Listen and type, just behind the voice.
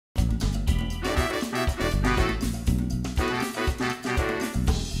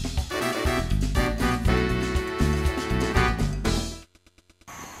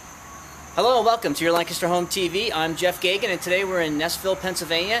Hello and welcome to your Lancaster Home TV. I'm Jeff Gagan, and today we're in Nessville,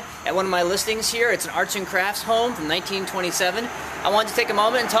 Pennsylvania at one of my listings here. It's an arts and crafts home from 1927. I wanted to take a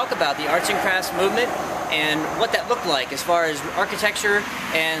moment and talk about the arts and crafts movement and what that looked like as far as architecture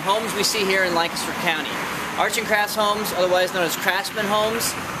and homes we see here in Lancaster County. Arts and crafts homes, otherwise known as Craftsman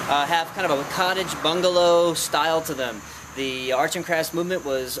homes, have kind of a cottage bungalow style to them. The arts and crafts movement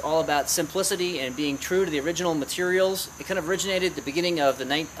was all about simplicity and being true to the original materials. It kind of originated at the beginning of the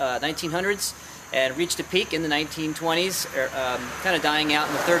 1900s and reached a peak in the 1920s, kind of dying out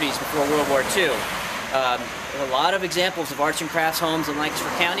in the 30s before World War II. A lot of examples of arts and crafts homes in Lancaster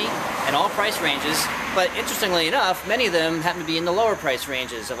County and all price ranges, but interestingly enough, many of them happen to be in the lower price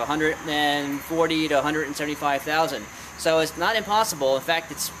ranges of $140,000 to $175,000. So it's not impossible. In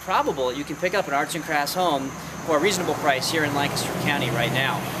fact, it's probable you can pick up an arts and crafts home for a reasonable price here in Lancaster County right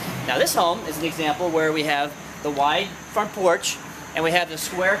now. Now this home is an example where we have the wide front porch and we have the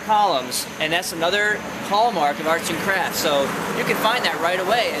square columns, and that's another hallmark of arts and crafts. So you can find that right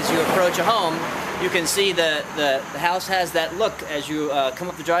away as you approach a home. You can see the house has that look as you come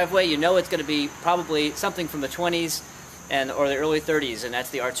up the driveway. You know it's going to be probably something from the 20s or the early 30s, and that's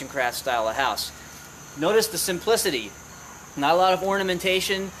the arts and crafts style of house. Notice the simplicity. Not a lot of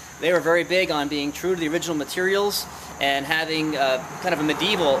ornamentation. They were very big on being true to the original materials and having kind of a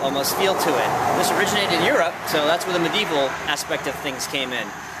medieval almost feel to it. This originated in Europe, so that's where the medieval aspect of things came in.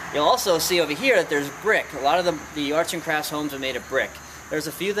 You'll also see over here that there's brick. A lot of the arts and crafts homes are made of brick. There's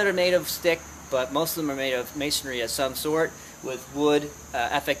a few that are made of stick, but most of them are made of masonry of some sort with wood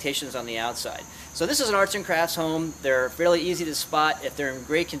affectations on the outside. So this is an arts and crafts home. They're fairly easy to spot. If they're in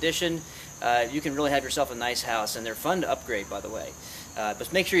great condition, you can really have yourself a nice house, and they're fun to upgrade, by the way.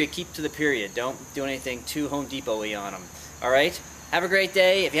 But make sure you keep to the period. Don't do anything too Home Depot-y on them. All right? Have a great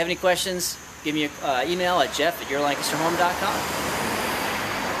day. If you have any questions, give me an email at jeff@yourlancasterhome.com.